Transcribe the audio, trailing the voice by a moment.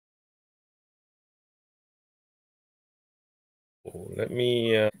Let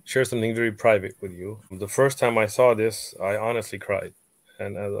me share something very private with you. The first time I saw this, I honestly cried.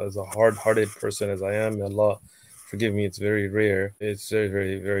 And as a hard-hearted person as I am, may Allah forgive me, it's very rare. It's very,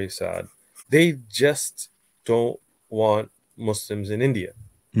 very, very sad. They just don't want Muslims in India.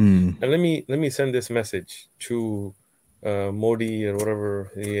 And let me send this message to Modi or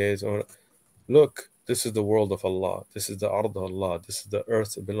whatever he is. Look, this is the world of Allah. This is the ard of Allah. This is the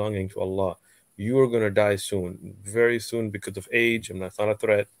earth belonging to Allah. You are going to die soon, very soon, because of age. And that's not a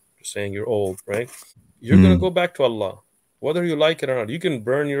threat. Just saying you're old, right? You're going to go back to Allah, whether you like it or not. You can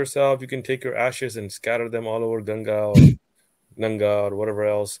burn yourself. You can take your ashes and scatter them all over Ganga or Nanga or whatever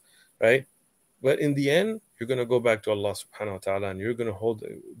else, right? But in the end, you're going to go back to Allah subhanahu wa ta'ala, and you're going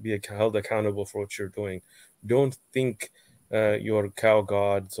to be held accountable for what you're doing. Don't think your cow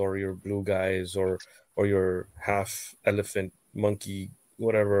gods or your blue guys or your half elephant, monkey,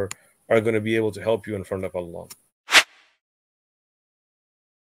 whatever, are going to be able to help you in front of Allah.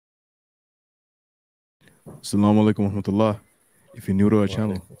 Assalamu alaikum wa rahmatullah. If you're new to our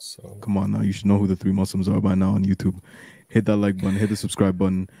channel, come on now, you should know who the three Muslims are by now on YouTube. Hit that like button, hit the subscribe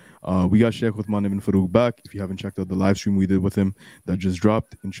button. We got Sheikh Uthman ibn Farooq back. If you haven't checked out the live stream we did with him that just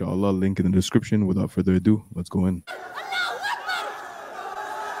dropped, inshallah, link in the description. Without further ado, let's go in.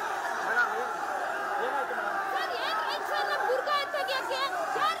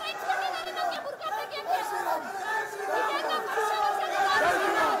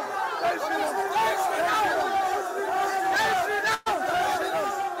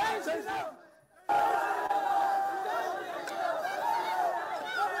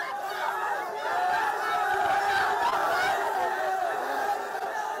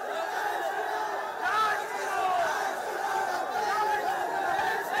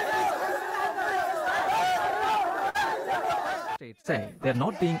 Say they're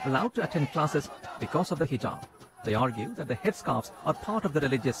not being allowed to attend classes because of the hijab. They argue that the headscarves are part of the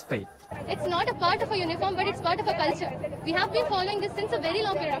religious faith. It's not a part of a uniform, but it's part of a culture. We have been following this since a very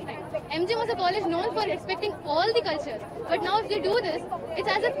long period of time. MG was a college known for respecting all the cultures. But now if they do this, it's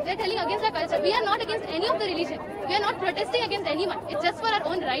as if they're telling against our culture. We are not against any of the religion. We are not protesting against anyone. It's just for our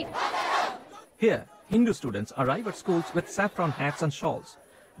own right. Here, Hindu students arrive at schools with saffron hats and shawls.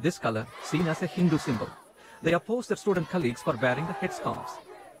 This color seen as a Hindu symbol. They oppose their student colleagues for wearing the headscarves.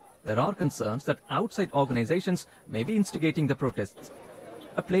 There are concerns that outside organizations may be instigating the protests.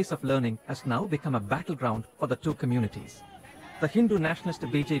 A place of learning has now become a battleground for the two communities. The Hindu nationalist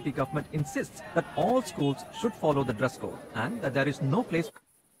BJP government insists that all schools should follow the dress code and that there is no place.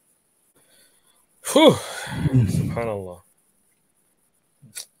 Subhanallah.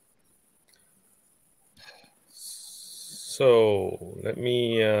 So let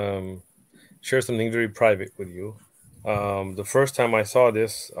me share something very private with you. The first time I saw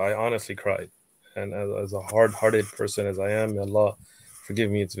this, I honestly cried. And as a hard-hearted person as I am, may Allah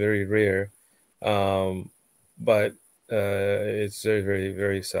forgive me, it's very rare. But it's very, very,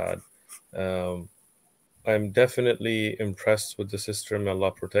 very sad. I'm definitely impressed with the sister. May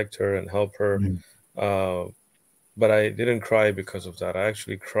Allah protect her and help her. But I didn't cry because of that. I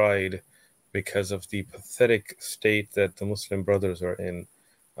actually cried because of the pathetic state that the Muslim brothers are in.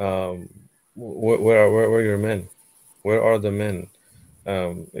 Where are your men? Where are the men?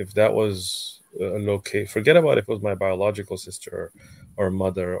 If that was a location, forget about if it was my biological sister or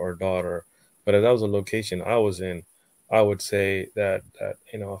mother or daughter, but if that was a location I was in, I would say that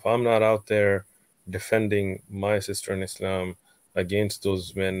if I'm not out there defending my sister in Islam against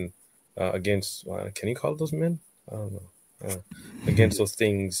those men, can you call those men? I don't know. Against those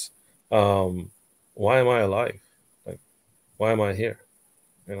things, why am I alive? Like, why am I here?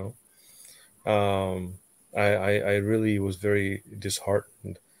 I really was very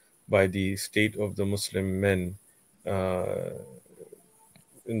disheartened by the state of the Muslim men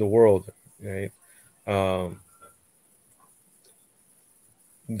in the world, right?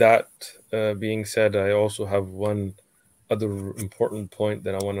 That being said, I also have one other important point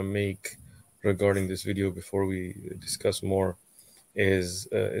that I want to make regarding this video before we discuss more, is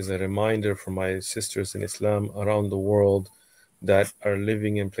a reminder for my sisters in Islam around the world that are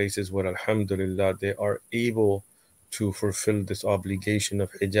living in places where, alhamdulillah, they are able to fulfill this obligation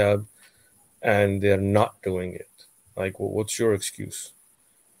of hijab and they're not doing it. Like, what's your excuse?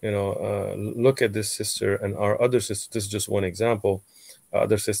 Look at this sister and our other sisters. This is just one example.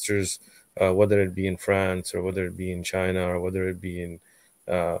 Other sisters, whether it be in France or whether it be in China or whether it be in,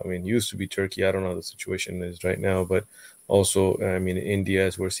 it used to be Turkey. I don't know how the situation is right now, but also, India,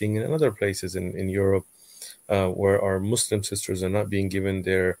 as we're seeing in other places in Europe, where our Muslim sisters are not being given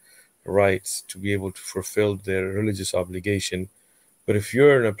their rights to be able to fulfill their religious obligation. But if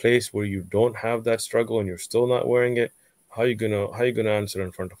you're in a place where you don't have that struggle and you're still not wearing it, how you gonna answer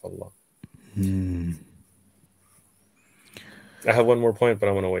in front of Allah? I have one more point, but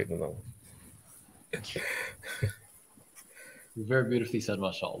I'm gonna wait on that one. Very beautifully said,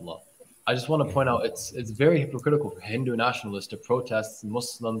 mashallah. I just want to point out it's very hypocritical for Hindu nationalists to protest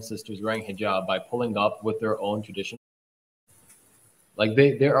Muslim sisters wearing hijab by pulling up with their own tradition. Like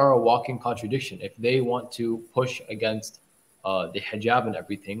they are a walking contradiction. If they want to push against the hijab and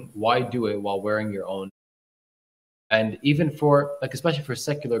everything, why do it while wearing your own? And even for like, especially for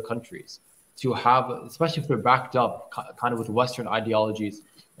secular countries, to have, especially if they're backed up kind of with Western ideologies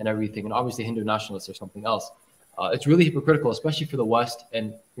and everything, and obviously Hindu nationalists or something else. It's really hypocritical, especially for the West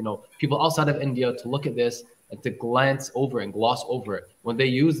and people outside of India to look at this and to glance over and gloss over it when they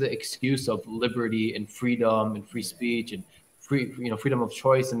use the excuse of liberty and freedom and free speech and freedom of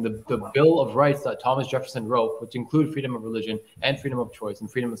choice and the Bill of Rights that Thomas Jefferson wrote, which include freedom of religion and freedom of choice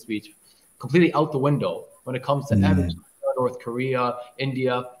and freedom of speech, completely out the window when it comes to North Korea,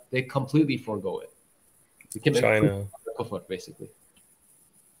 India. They completely forego it. China, basically.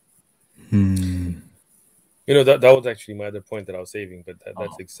 That was actually my other point that I was saving, but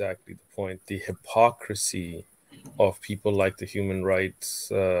that's exactly the point. The hypocrisy of people like the Human Rights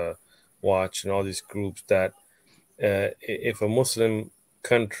Watch and all these groups that if a Muslim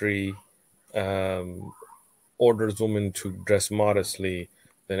country orders women to dress modestly,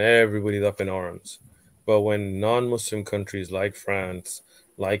 then everybody's up in arms. But when non-Muslim countries like France,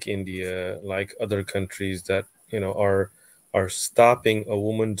 like India, like other countries that are stopping a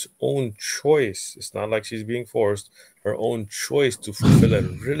woman's own choice. It's not like she's being forced, her own choice to fulfill a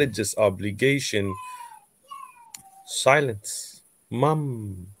religious obligation. Silence.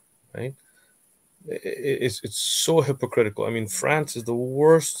 Mum. Right? It's so hypocritical. I mean, France is the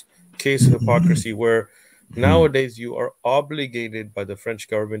worst case of hypocrisy where nowadays you are obligated by the French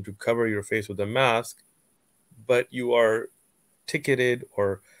government to cover your face with a mask, but you are ticketed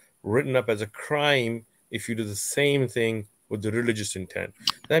or written up as a crime if you do the same thing with the religious intent.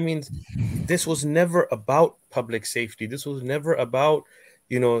 That means this was never about public safety. This was never about,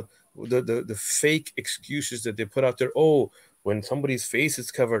 the fake excuses that they put out there. Oh, when somebody's face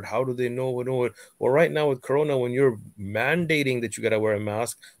is covered, how do they know? Well, right now with Corona, when you're mandating that you got to wear a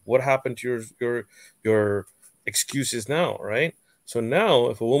mask, what happened to your excuses now, right? So now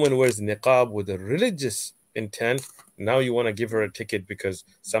if a woman wears niqab with a religious intent, now you want to give her a ticket because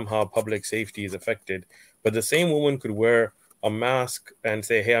somehow public safety is affected. But the same woman could wear a mask and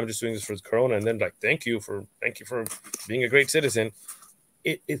say, hey, I'm just doing this for Corona, and then thank you for being a great citizen.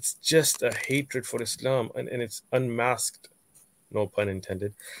 It's just a hatred for Islam, and it's unmasked, no pun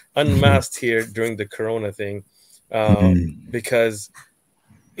intended, unmasked here during the Corona thing, because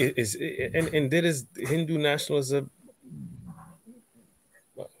it is, and that is Hindu nationalism.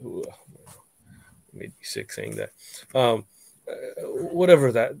 Made me sick saying that.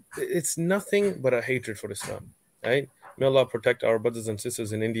 Whatever that, it's nothing but a hatred for Islam, right? May Allah protect our brothers and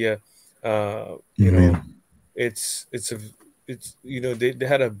sisters in India. They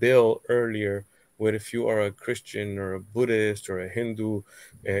had a bill earlier where if you are a Christian or a Buddhist or a Hindu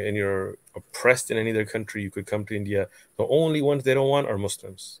and you're oppressed in any other country, you could come to India. The only ones they don't want are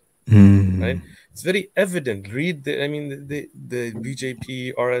Muslims. Right? It's very evident. Read the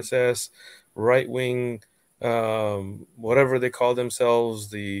BJP, RSS, right wing, whatever they call themselves,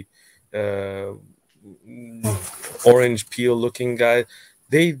 the orange peel looking guy,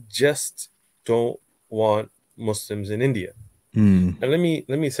 they just don't want Muslims in India. And let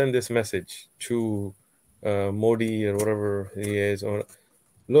me send this message to Modi or whatever he is.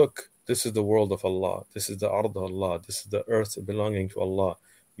 Look, this is the world of Allah. This is the ard of Allah. This is the earth belonging to Allah.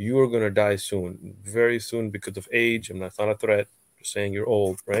 You are going to die soon, very soon, because of age. And that's not a threat. Just saying you're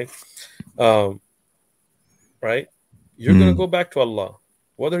old, right? Right? You're going to go back to Allah,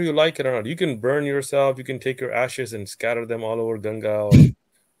 whether you like it or not. You can burn yourself. You can take your ashes and scatter them all over Ganga or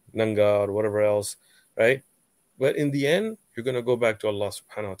Nanga or whatever else, right? But in the end, you're going to go back to Allah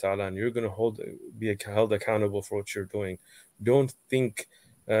subhanahu wa ta'ala, and you're going to be held accountable for what you're doing. Don't think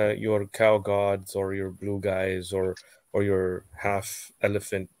your cow gods or your blue guys or your half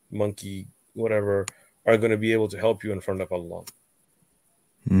elephant, monkey, whatever, are going to be able to help you in front of Allah.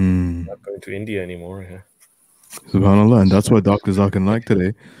 Not going to India anymore. Yeah. SubhanAllah. And that's why Dr. Zakir Naik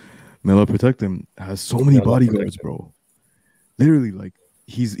today, may Allah protect him, has so many bodyguards, bro. Literally, like,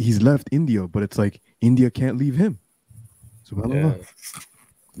 he's left India, but it's like India can't leave him. SubhanAllah.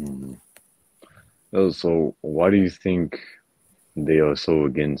 Yeah. So why do you think they are so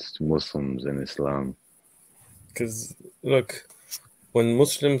against Muslims and Islam? Because, look, when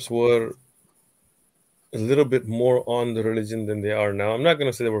Muslims were a little bit more on the religion than they are now, I'm not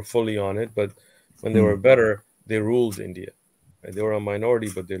going to say they were fully on it, but when they were better, they ruled India. Right? They were a minority,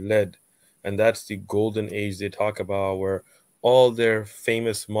 but they led. And that's the golden age they talk about, where all their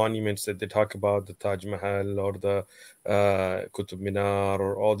famous monuments that they talk about, the Taj Mahal or the Qutub Minar,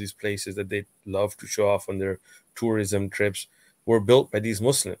 or all these places that they love to show off on their tourism trips, were built by these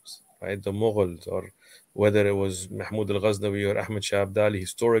Muslims, right? The Mughals, or whether it was Mahmud al-Ghaznavi or Ahmad Shah Abdali.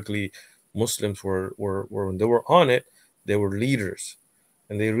 Historically, Muslims were when they were on it, they were leaders.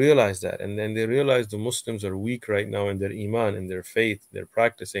 And they realized that. And then they realized the Muslims are weak right now in their iman, in their faith, they're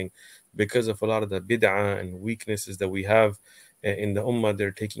practicing, because of a lot of the bid'ah and weaknesses that we have in the ummah.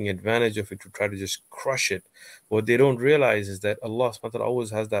 They're taking advantage of it to try to just crush it. What they don't realize is that Allah subhanahu wa ta'ala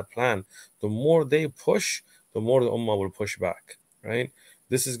always has that plan. The more they push, the more the ummah will push back, right?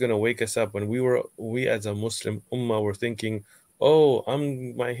 This is going to wake us up. When we as a Muslim ummah were thinking, oh,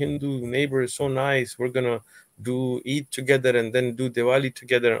 my Hindu neighbor is so nice, we're going to do Eid together and then do Diwali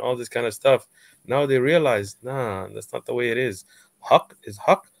together and all this kind of stuff. Now they realize, nah, that's not the way it is. Haqq is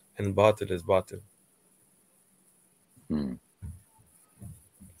haqq and batil is batil.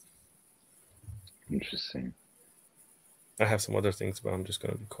 Interesting. I have some other things, but I'm just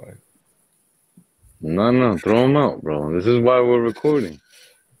going to be quiet. No, throw them out, bro. This is why we're recording.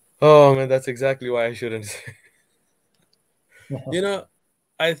 Oh, man, that's exactly why I shouldn't. You know,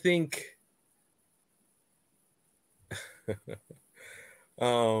 I think we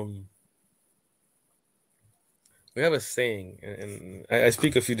have a saying, and I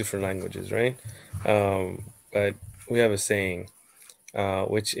speak a few different languages, right? But we have a saying,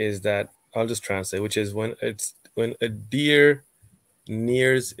 which is that, I'll just translate, which is when a deer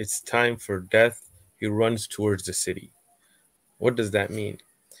nears its time for death, he runs towards the city. What does that mean?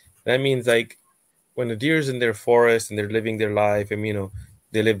 That means, like, when a deer is in their forest and they're living their life, and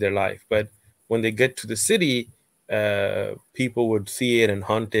they live their life, but when they get to the city, people would see it and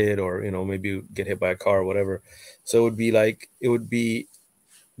hunt it, or maybe get hit by a car or whatever. So it would be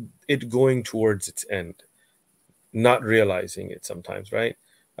it going towards its end, not realizing it sometimes, right?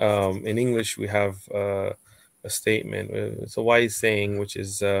 In English, we have a statement. It's a wise saying, which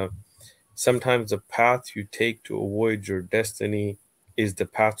is, sometimes the path you take to avoid your destiny is the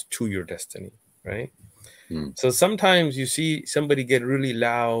path to your destiny, right? So sometimes you see somebody get really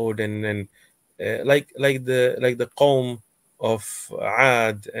loud and like the Qawm of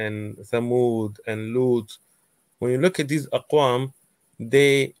Ad and Thamud and Lut. When you look at these aqwam,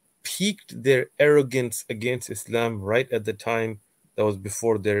 they peaked their arrogance against Islam right at the time that was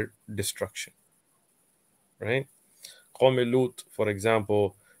before their destruction, right? Qawm Lut, for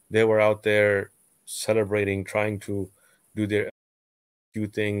example, they were out there celebrating, trying to do their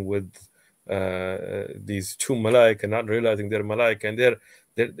thing with these two malaika, not realizing they're malaika, and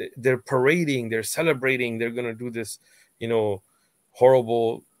they're parading, they're celebrating, they're gonna do this,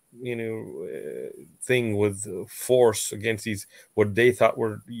 horrible, thing with force against these what they thought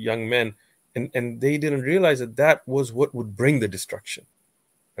were young men, and they didn't realize that was what would bring the destruction,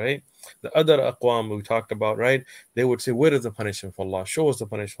 right? The other aqwam we talked about, right? They would say, where is the punishment for Allah? Show us the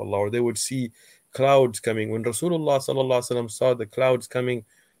punishment for Allah. Or they would see clouds coming. When Rasulullah sallallahu alaihi wasallam saw the clouds coming,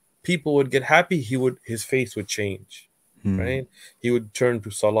 people would get happy. His face would change, right? He would turn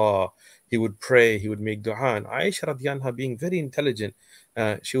to salah. He would pray. He would make dua. And Aisha radiyallahu anha, being very intelligent,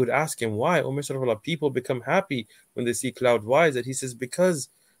 she would ask him, why, O Messenger of Allah, people become happy when they see clouds? Why is it? He says, because,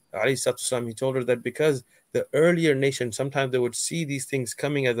 he told her that because the earlier nation, sometimes they would see these things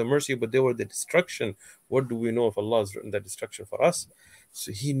coming as a mercy, but they were the destruction. What do we know if Allah has written that destruction for us?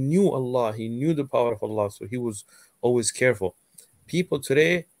 So he knew Allah, he knew the power of Allah, so he was always careful. People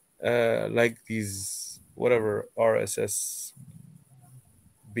today, like these, whatever, RSS,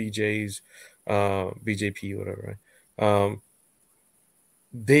 BJs, BJP, whatever, right?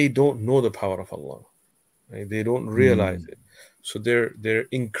 They don't know the power of Allah, right? They don't realize it. So they're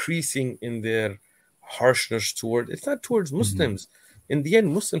increasing in their harshness it's not towards Muslims. In the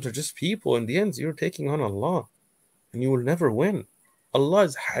end, Muslims are just people. In the end, you're taking on Allah, and you will never win. Allah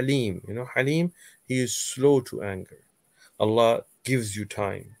is Halim. Halim, He is slow to anger. Allah gives you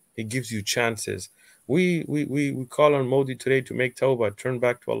time. He gives you chances. We call on Modi today to make tawbah, turn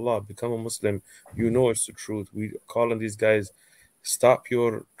back to Allah, become a Muslim. It's the truth. We call on these guys, stop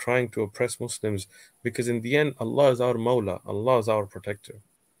your trying to oppress Muslims, because in the end, Allah is our Mawla. Allah is our protector.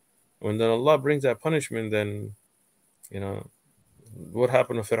 When then Allah brings that punishment, then, what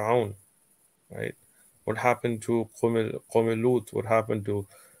happened to Fir'aun, right? What happened to Qawm Lut? What happened to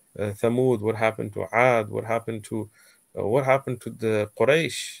Thamud? What happened to Ad? What happened to the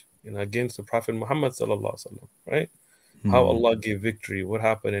Quraysh, against the Prophet Muhammad sallallahu alaihi wasallam, right? How Allah gave victory. What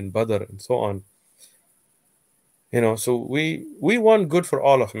happened in Badr and so on. So we want good for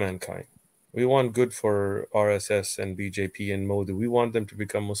all of mankind. We want good for RSS and BJP and Modi. We want them to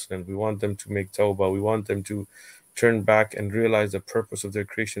become Muslim. We want them to make tawbah. We want them to turn back and realize the purpose of their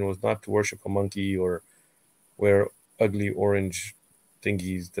creation was not to worship a monkey or wear ugly orange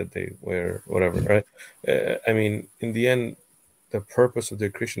thingies that they wear, whatever, right? I mean, in the end, the purpose of their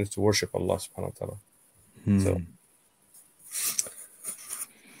creation is to worship Allah subhanahu wa ta'ala. So,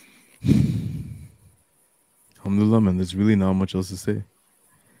 alhamdulillah, man, there's really not much else to say.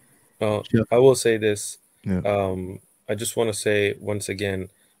 I will say this. Yeah. I just want to say once again,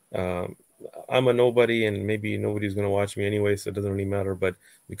 I'm a nobody, and maybe nobody's going to watch me anyway, so it doesn't really matter. But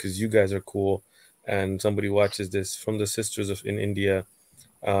because you guys are cool and somebody watches this from the sisters in India,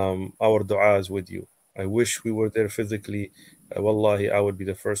 our dua is with you. I wish we were there physically. Wallahi, I would be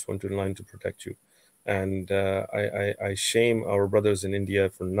the first one to in line to protect you. And I shame our brothers in India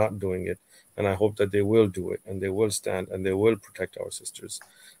for not doing it. And I hope that they will do it, and they will stand, and they will protect our sisters.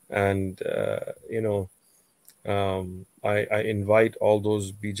 And, I invite all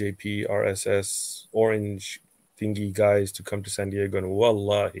those BJP, RSS, orange thingy guys to come to San Diego, and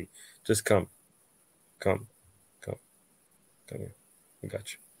wallahi, just come here. I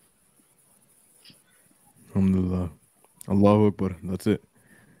got you. Alhamdulillah. Allahu Akbar. That's it.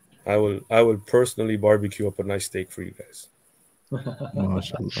 I will personally barbecue up a nice steak for you guys.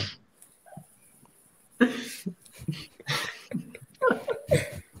 MashaAllah.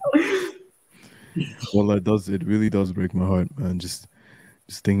 Well, it really does break my heart, man. Just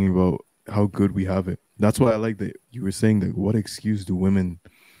thinking about how good we have it. That's why I like that you were saying that. What excuse do women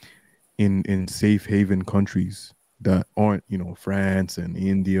in safe haven countries that aren't, France and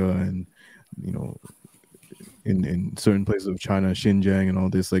India and, in certain places of China, Xinjiang and all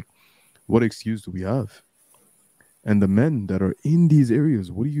this, like, what excuse do we have? And the men that are in these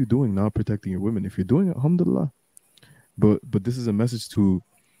areas, what are you doing not protecting your women? If you're doing it, alhamdulillah. But this is a message to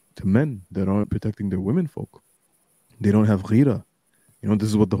men that aren't protecting their women folk. They don't have ghira. This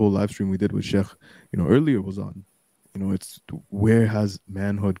is what the whole live stream we did with Sheikh, earlier was on. It's where has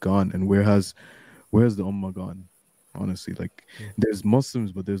manhood gone, and where's the ummah gone? Honestly, like, there's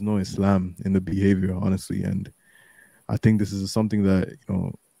Muslims, but there's no Islam in the behavior, honestly. And I think this is something that,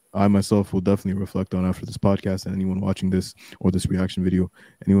 I myself will definitely reflect on after this podcast, and anyone watching this or this reaction video,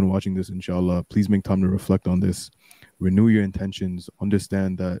 anyone watching this, inshallah, please make time to reflect on this. Renew your intentions.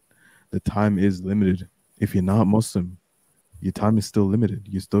 Understand that the time is limited. If you're not Muslim, your time is still limited.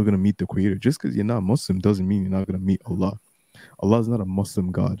 You're still going to meet the Creator. Just because you're not Muslim doesn't mean you're not going to meet Allah. Allah is not a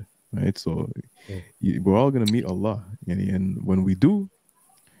Muslim God, right? So we're all going to meet Allah. And when we do,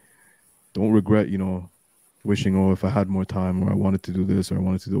 don't regret, wishing, if I had more time, or I wanted to do this, or I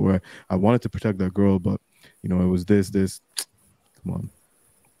wanted to do, or I wanted to protect that girl, but, it was this. Come on.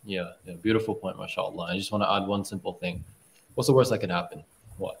 Yeah, beautiful point, mashallah. I just want to add one simple thing. What's the worst that can happen?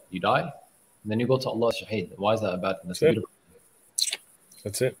 What? You die? And then you go to Allah shaheed. Why is that a bad thing? That's beautiful.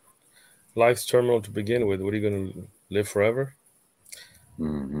 That's it. Life's terminal to begin with. What are you going to live forever?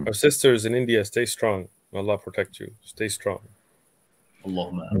 Mm-hmm. Our sisters in India, stay strong. Allah protect you. Stay strong.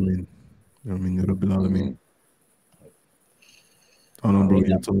 Allahumma ameen. Ameen. Ya Rabbil Alameen. Oh no, bro,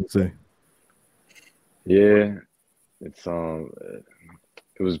 that's all to say. Yeah, it's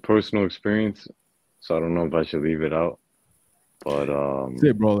it was a personal experience, so I don't know if I should leave it out. But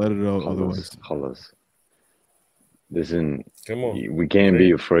yeah, bro, let it out. Otherwise, listen, come on, we can't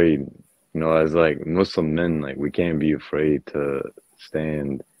be afraid. As like Muslim men, like, we can't be afraid to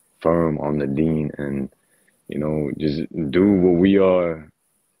stand firm on the deen and just do what we are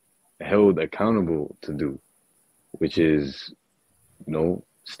held accountable to do, which is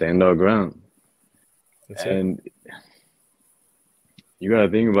stand our ground. And you gotta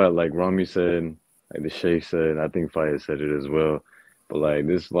think about, like Rami said, like the Sheikh said, I think Fayez said it as well. But like,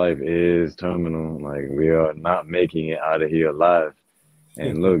 this life is terminal. Like, we are not making it out of here alive.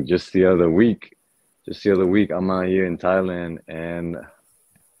 And look, just the other week, I'm out here in Thailand, and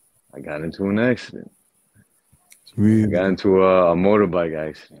I got into an accident. Really? I got into a motorbike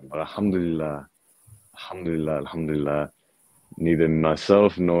accident. But alhamdulillah, neither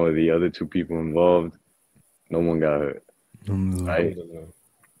myself nor the other two people involved, no one got hurt. Right?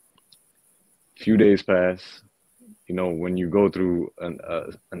 Few days pass. When you go through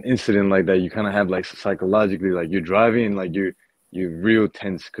an incident like that, you kind of have, like, psychologically, like, you're driving, like, you're real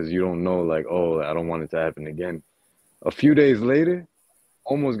tense because you don't know, like, oh, I don't want it to happen again. A few days later,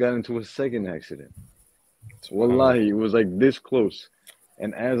 almost got into a second accident. Wallahi, it was like this close.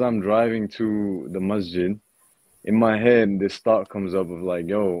 And as I'm driving to the masjid, in my head, this thought comes up of like,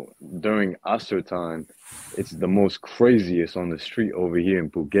 yo, during Asr time, it's the most craziest on the street over here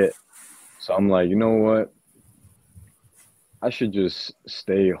in Phuket. So I'm like, you know what? I should just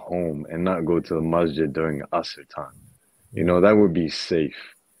stay home and not go to the masjid during Asr time. You know, that would be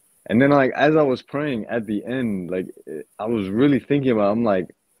safe. And then like as I was praying at the end, like I was really thinking about, I'm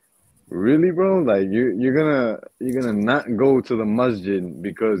like, really, bro? Like you're gonna not go to the masjid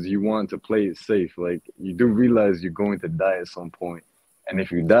because you want to play it safe. Like you do realize you're going to die at some point. And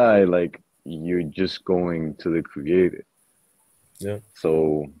if you die, like you're just going to the creator. Yeah.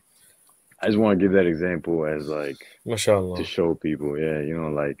 So I just want to give that example as like MashaAllah. to show people, yeah, you know,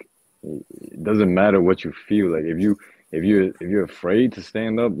 like it doesn't matter what you feel. Like if you're afraid to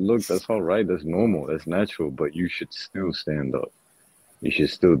stand up, look, that's all right. That's normal. That's natural. But you should still stand up. You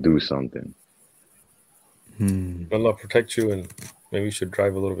should still do something. Allah protect you, and maybe you should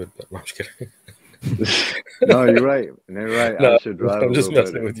drive a little bit. But no, I'm just kidding. No, you're right. You're right. No, I should drive. I'm just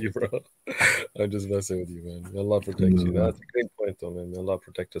messing better. with you, bro. I'm just messing with you, man. May Allah protect you. That's a great point, though, man. May Allah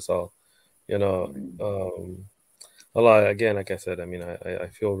protect us all. You know, Allah, again, like I said, I mean, I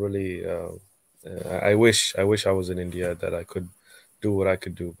feel really. I wish I was in India that I could do what I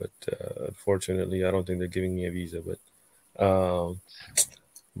could do, but unfortunately, I don't think they're giving me a visa.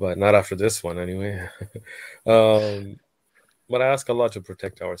 But not after this one, anyway. But I ask Allah to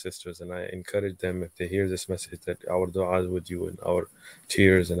protect our sisters, and I encourage them, if they hear this message, that our du'as with you and our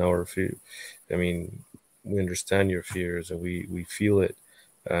tears and our fear. I mean, we understand your fears, and we feel it,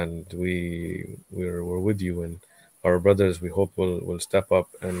 and we're with you, and our brothers, we hope will step up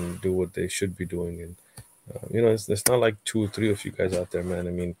and do what they should be doing. And you know, it's not like 2 or 3 of you guys out there, man.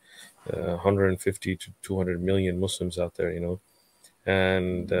 I mean, 150 to 200 million Muslims out there, you know.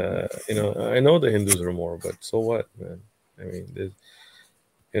 And you know, I know the Hindus are more, but so what, man? I mean,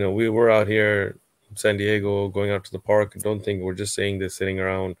 you know, we were out here in San Diego, going out to the park. Don't think we're just saying this sitting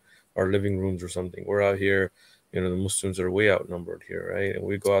around our living rooms or something. We're out here, you know, the Muslims are way outnumbered here, right? And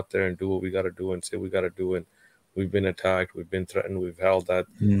we go out there and do what we got to do and say we got to do. And we've been attacked, we've been threatened, we've held that.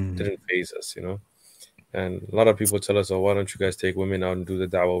 Didn't phase us, you know. And a lot of people tell us, oh, why don't you guys take women out and do the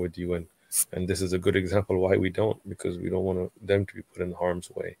da'wah with you? And this is a good example why we don't, because we don't want them to be put in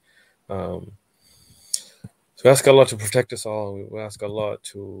harm's way. So we ask Allah to protect us all. We ask Allah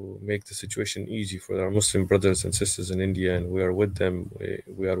to make the situation easy for our Muslim brothers and sisters in India, and we are with them.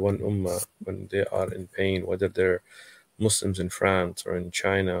 We are one ummah when they are in pain, whether they're Muslims in France or in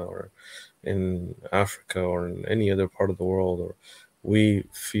China or in Africa or in any other part of the world. Or we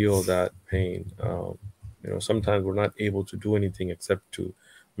feel that pain. You know, sometimes we're not able to do anything except to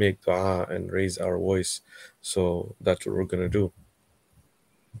make dua and raise our voice. So that's what we're going to do.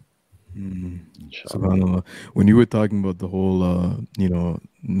 SubhanAllah. When you were talking about the whole, you know,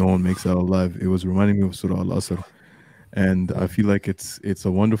 no one makes it out alive, it was reminding me of Surah Al-Asr. And I feel like it's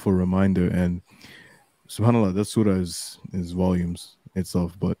a wonderful reminder. And SubhanAllah, that surah is volumes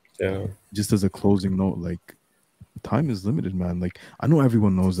itself. But yeah, just as a closing note, like, time is limited, man. Like, I know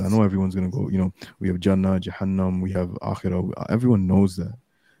everyone knows that. I know everyone's going to go, you know, we have Jannah, Jahannam, we have Akhirah. Everyone knows that.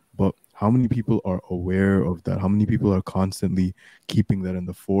 But how many people are aware of that? How many people are constantly keeping that in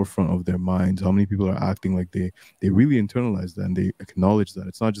the forefront of their minds? How many people are acting like they really internalize that and they acknowledge that?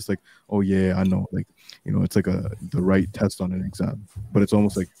 It's not just like, oh yeah, I know, like, you know, it's like the right test on an exam, but it's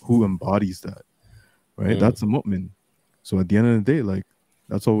almost like, who embodies that, right? That's a mu'min. So at the end of the day, like,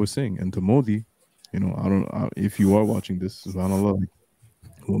 that's all we're saying. And to Modi, you know, if you are watching this, subhanAllah, like,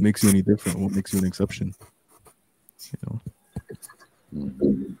 what makes you any different? What makes you an exception? You know.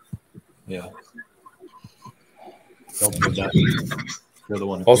 Yeah. You're the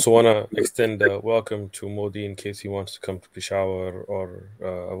one. Also want to extend a welcome to Modi in case he wants to come to Peshawar or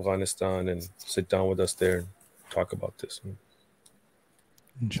Afghanistan and sit down with us there and talk about this.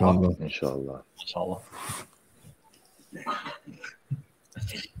 Inshallah. Inshallah. Inshallah.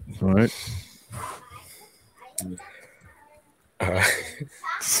 All right.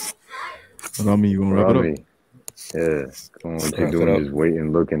 Rami, you want to wrap it up? Yeah. Come on, what you doing? Just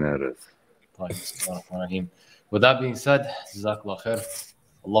waiting, looking at us. With that being said, Jazakallah khair.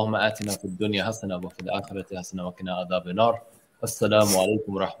 اللهم آتنا في الدنيا حسنة وفي الآخرة حسنة وقنا عذاب النار. السلام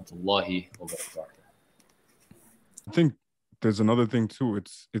عليكم ورحمة الله وبركاته. I think there's another thing too.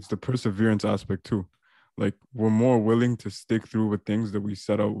 It's the perseverance aspect too. Like, we're more willing to stick through with things that we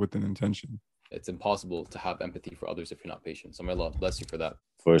set out with an intention. It's impossible to have empathy for others if you're not patient. So may Allah bless you for that.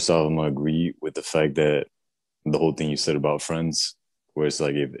 First off, I'm going to agree with the fact that the whole thing you said about friends, where it's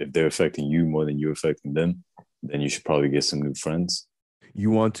like if they're affecting you more than you're affecting them, then you should probably get some new friends.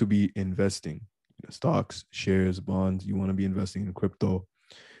 You want to be investing in stocks, shares, bonds. You want to be investing in crypto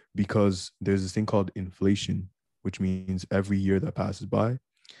because there's this thing called inflation, which means every year that passes by,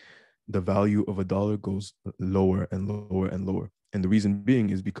 the value of $1 goes lower and lower and lower. And the reason being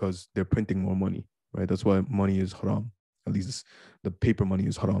is because they're printing more money, right? That's why money is haram. At least the paper money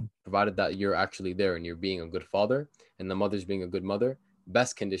is haram. Provided that you're actually there and you're being a good father and the mother's being a good mother,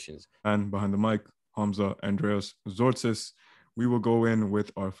 best conditions. And behind the mic, Hamza, Andreas, Zortzis. We will go in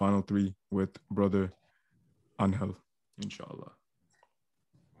with our final three with brother Angel, inshallah.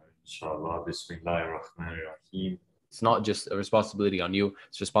 Inshallah, Bismillahirrahmanirrahim. It's not just a responsibility on you,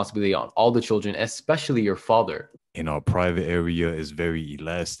 it's responsibility on all the children, especially your father. In our private area is very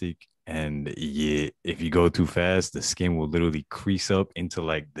elastic, and yeah, if you go too fast, the skin will literally crease up into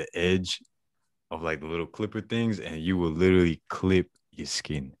like the edge of like the little clipper things, and you will literally clip your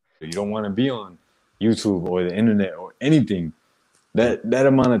skin. You don't want to be on YouTube or the internet or anything that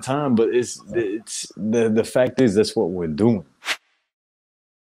amount of time, but it's the fact is that's what we're doing.